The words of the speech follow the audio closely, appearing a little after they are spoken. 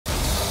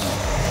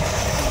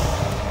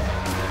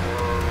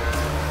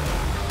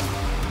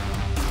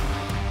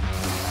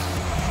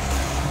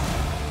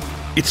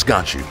It's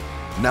got you.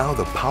 Now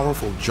the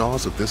powerful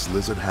jaws of this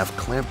lizard have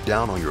clamped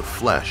down on your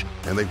flesh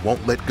and they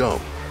won't let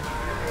go.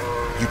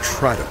 You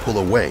try to pull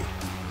away,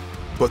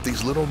 but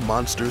these little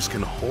monsters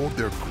can hold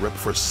their grip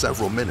for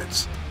several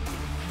minutes.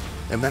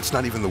 And that's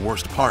not even the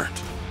worst part,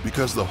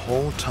 because the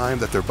whole time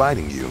that they're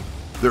biting you,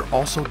 they're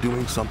also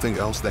doing something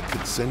else that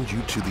could send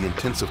you to the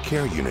intensive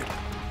care unit,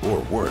 or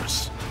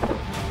worse.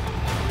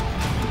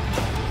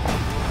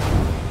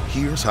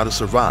 Here's how to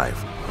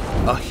survive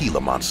a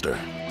Gila monster.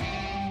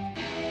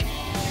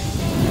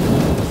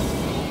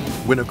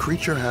 When a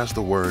creature has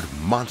the word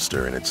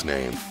monster in its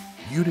name,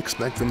 you'd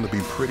expect them to be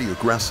pretty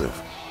aggressive,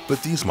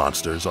 but these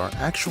monsters are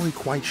actually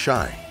quite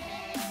shy.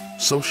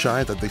 So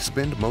shy that they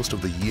spend most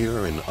of the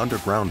year in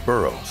underground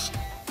burrows.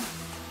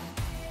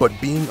 But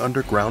being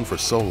underground for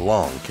so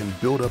long can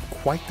build up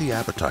quite the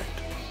appetite,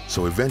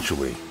 so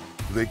eventually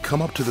they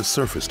come up to the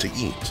surface to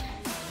eat,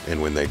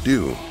 and when they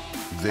do,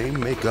 they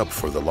make up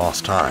for the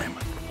lost time.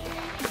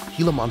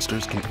 Gila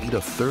monsters can eat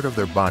a third of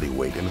their body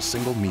weight in a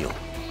single meal.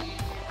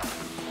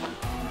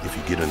 If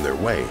you get in their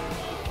way,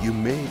 you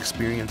may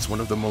experience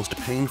one of the most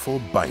painful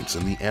bites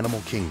in the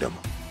animal kingdom.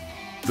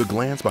 The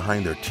glands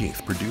behind their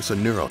teeth produce a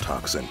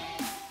neurotoxin.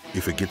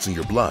 If it gets in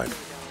your blood,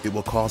 it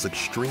will cause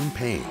extreme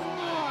pain,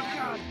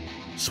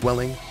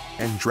 swelling,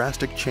 and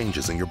drastic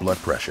changes in your blood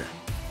pressure.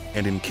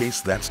 And in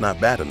case that's not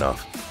bad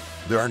enough,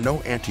 there are no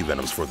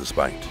antivenoms for this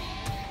bite.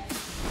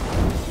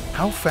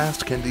 How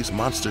fast can these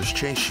monsters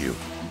chase you?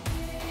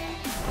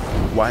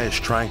 Why is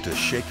trying to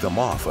shake them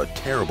off a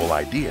terrible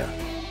idea?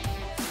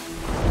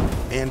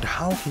 And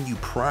how can you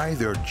pry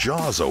their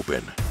jaws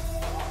open?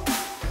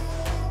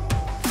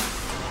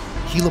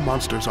 Gila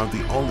monsters aren't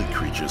the only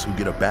creatures who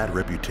get a bad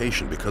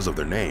reputation because of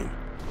their name.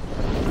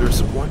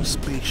 There's one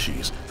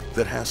species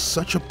that has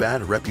such a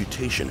bad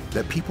reputation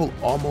that people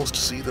almost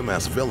see them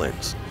as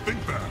villains. Think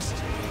fast.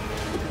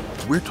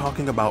 We're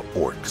talking about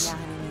orcs.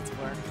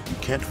 You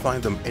can't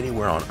find them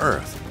anywhere on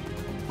Earth,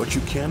 but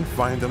you can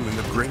find them in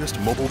the greatest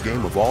mobile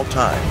game of all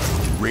time,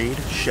 Raid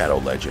Shadow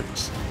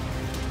Legends.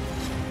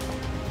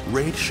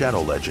 Raid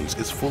Shadow Legends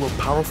is full of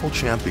powerful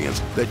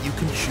champions that you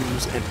can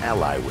choose an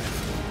ally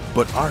with.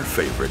 But our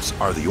favorites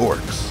are the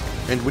orcs,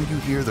 and when you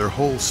hear their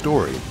whole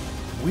story,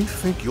 we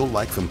think you'll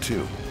like them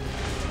too.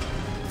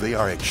 They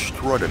are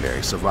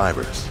extraordinary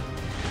survivors.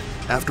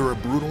 After a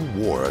brutal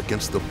war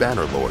against the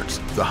Banner Lords,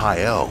 the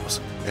High Elves,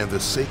 and the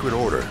Sacred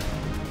Order,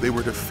 they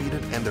were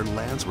defeated and their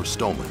lands were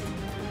stolen.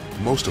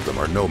 Most of them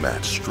are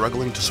nomads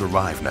struggling to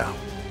survive now.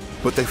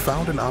 But they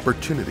found an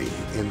opportunity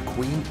in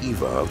Queen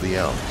Eva of the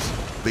Elves.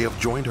 They have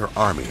joined her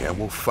army and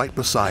will fight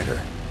beside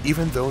her,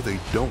 even though they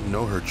don't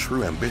know her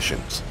true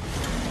ambitions.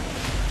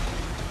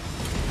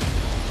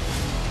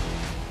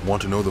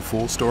 Want to know the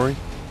full story?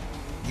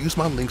 Use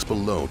my links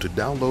below to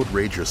download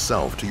Raid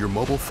yourself to your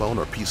mobile phone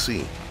or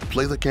PC.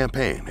 Play the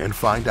campaign and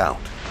find out.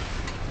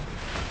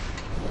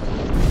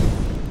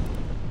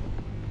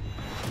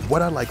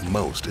 What I like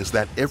most is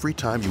that every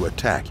time you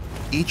attack,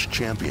 each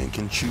champion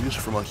can choose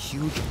from a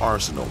huge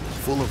arsenal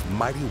full of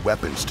mighty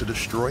weapons to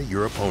destroy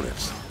your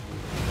opponents.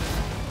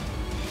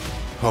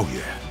 Oh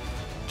yeah,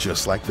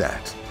 just like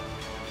that.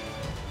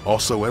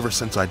 Also, ever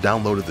since I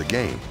downloaded the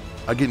game,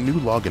 I get new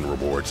login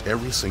rewards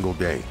every single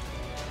day,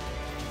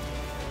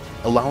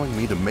 allowing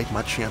me to make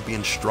my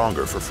champion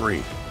stronger for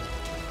free.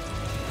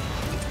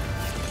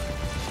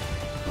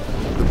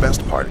 The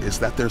best part is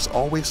that there's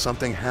always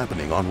something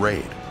happening on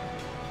Raid.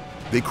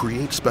 They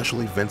create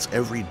special events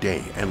every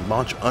day and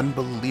launch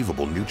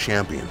unbelievable new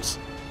champions.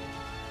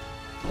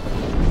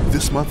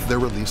 This month they're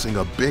releasing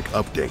a big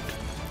update,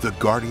 the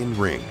Guardian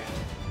Ring.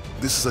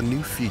 This is a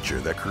new feature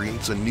that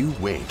creates a new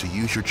way to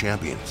use your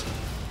champions.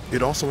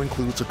 It also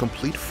includes a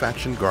complete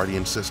faction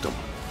guardian system,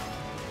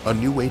 a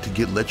new way to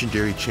get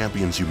legendary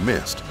champions you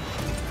missed,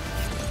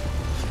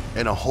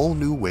 and a whole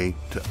new way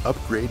to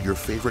upgrade your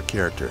favorite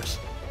characters.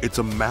 It's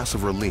a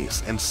massive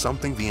release and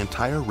something the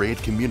entire Raid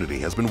community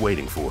has been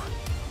waiting for.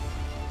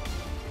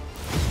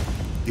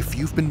 If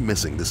you've been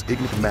missing this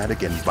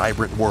enigmatic and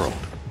vibrant world,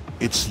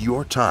 it's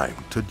your time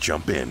to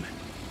jump in.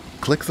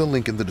 Click the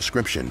link in the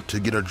description to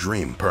get a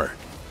dream perk.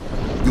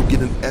 You'll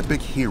get an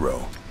epic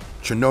hero,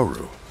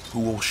 Chinoru, who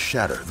will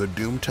shatter the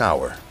Doom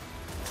Tower.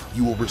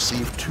 You will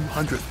receive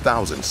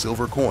 200,000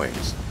 silver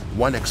coins,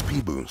 1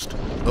 XP boost,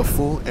 a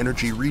full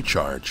energy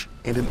recharge,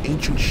 and an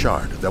ancient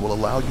shard that will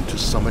allow you to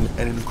summon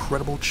an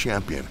incredible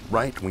champion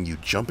right when you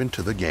jump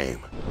into the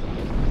game.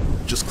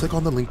 Just click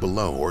on the link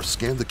below or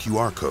scan the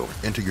QR code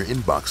into your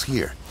inbox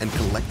here and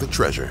collect the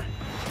treasure.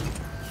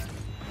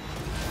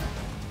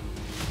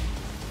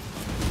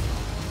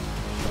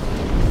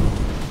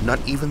 Not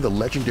even the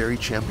legendary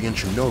champion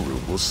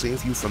Chinoru will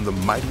save you from the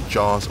mighty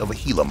jaws of a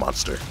Gila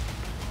monster.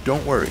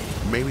 Don't worry,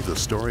 maybe the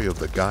story of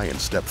the guy in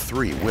Step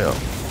 3 will.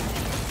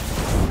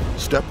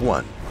 Step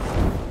 1.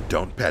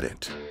 Don't pet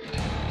it.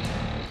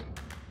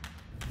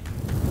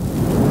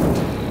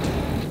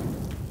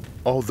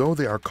 Although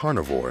they are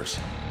carnivores,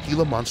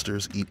 Gila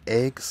monsters eat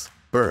eggs,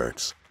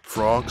 birds,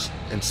 frogs,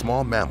 and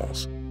small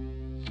mammals.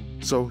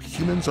 So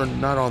humans are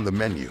not on the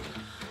menu.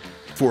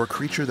 For a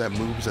creature that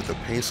moves at the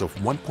pace of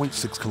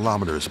 1.6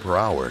 kilometers per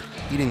hour,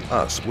 eating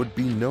us would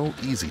be no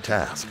easy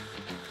task.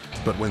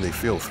 But when they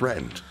feel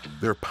threatened,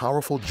 their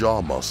powerful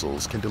jaw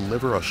muscles can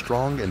deliver a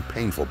strong and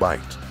painful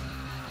bite.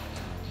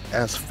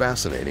 As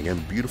fascinating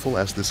and beautiful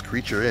as this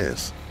creature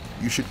is,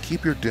 you should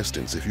keep your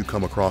distance if you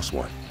come across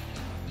one.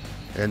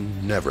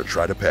 And never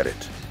try to pet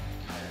it.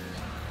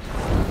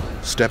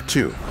 Step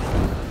 2.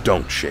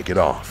 Don't shake it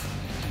off.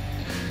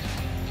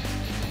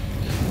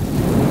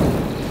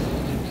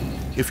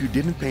 If you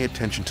didn't pay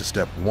attention to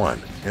step 1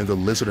 and the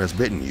lizard has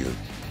bitten you,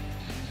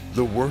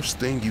 the worst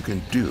thing you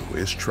can do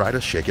is try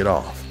to shake it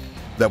off.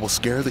 That will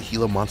scare the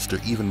Gila monster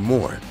even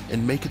more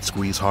and make it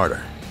squeeze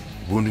harder,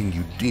 wounding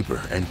you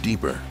deeper and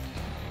deeper.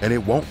 And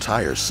it won't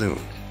tire soon,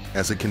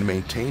 as it can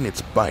maintain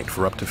its bite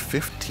for up to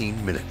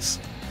 15 minutes.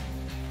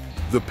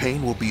 The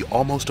pain will be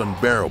almost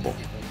unbearable,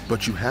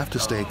 but you have to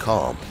stay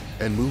calm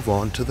and move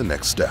on to the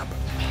next step.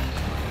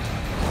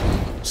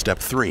 Step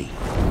 3.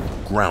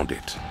 Ground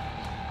it.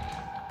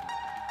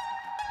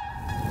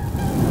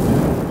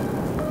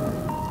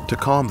 To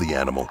calm the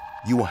animal,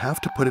 you will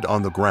have to put it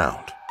on the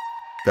ground.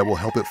 That will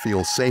help it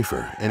feel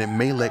safer and it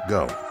may let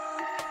go.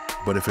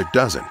 But if it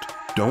doesn't,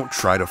 don't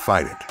try to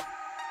fight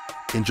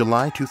it. In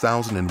July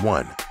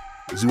 2001,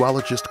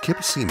 zoologist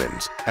Kip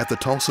Siemens at the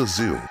Tulsa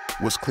Zoo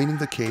was cleaning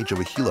the cage of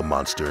a Gila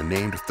monster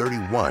named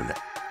 31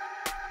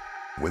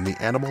 when the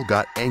animal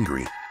got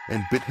angry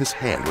and bit his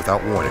hand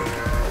without warning.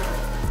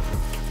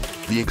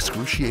 The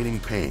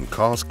excruciating pain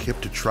caused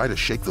Kip to try to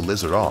shake the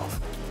lizard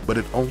off, but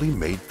it only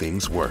made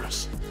things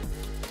worse.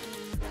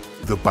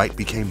 The bite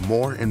became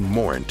more and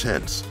more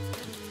intense.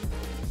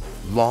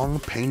 Long,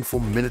 painful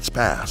minutes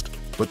passed,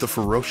 but the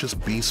ferocious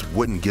beast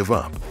wouldn't give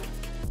up.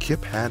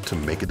 Kip had to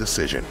make a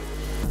decision.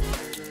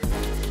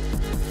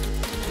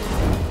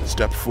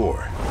 Step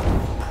 4.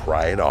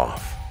 Pry it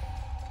off.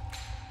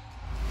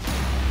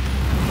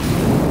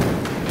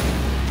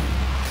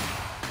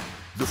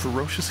 The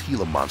ferocious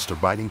Gila monster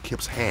biting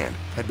Kip's hand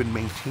had been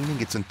maintaining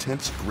its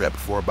intense grip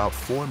for about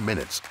 4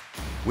 minutes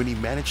when he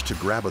managed to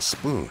grab a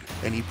spoon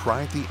and he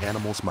pried the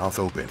animal's mouth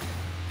open.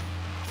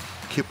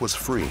 Kip was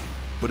free,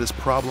 but his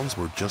problems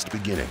were just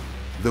beginning.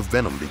 The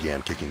venom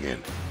began kicking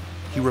in.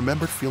 He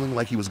remembered feeling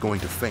like he was going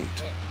to faint,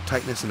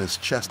 tightness in his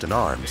chest and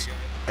arms,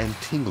 and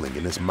tingling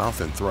in his mouth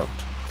and throat.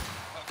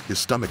 His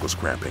stomach was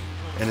cramping,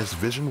 and his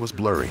vision was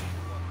blurry.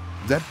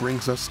 That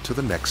brings us to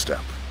the next step.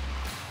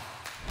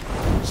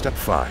 Step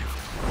 5.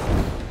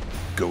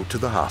 Go to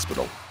the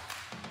hospital.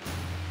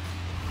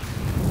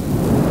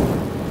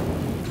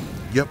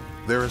 Yep,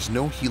 there is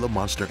no Gila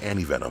monster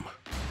antivenom,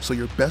 so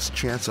your best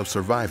chance of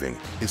surviving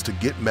is to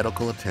get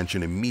medical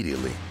attention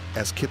immediately,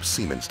 as Kip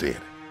Siemens did.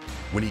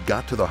 When he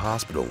got to the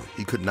hospital,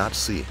 he could not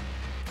see.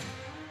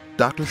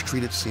 Doctors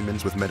treated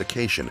Siemens with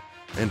medication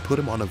and put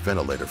him on a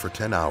ventilator for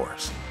 10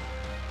 hours.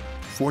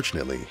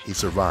 Fortunately, he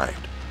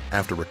survived.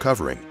 After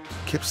recovering,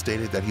 Kip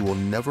stated that he will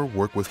never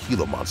work with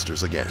Gila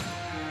monsters again.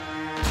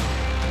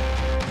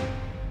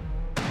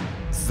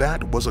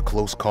 That was a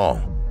close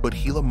call, but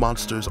Gila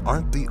monsters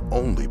aren't the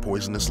only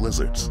poisonous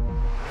lizards.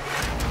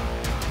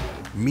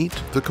 Meet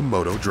the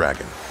Komodo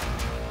dragon.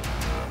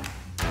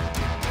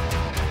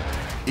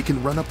 It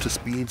can run up to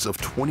speeds of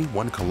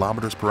 21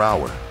 kilometers per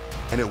hour,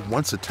 and it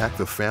once attacked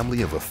the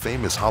family of a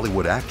famous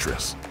Hollywood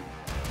actress.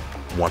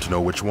 Want to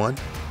know which one?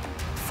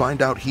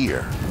 Find out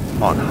here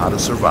on How to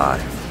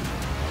Survive.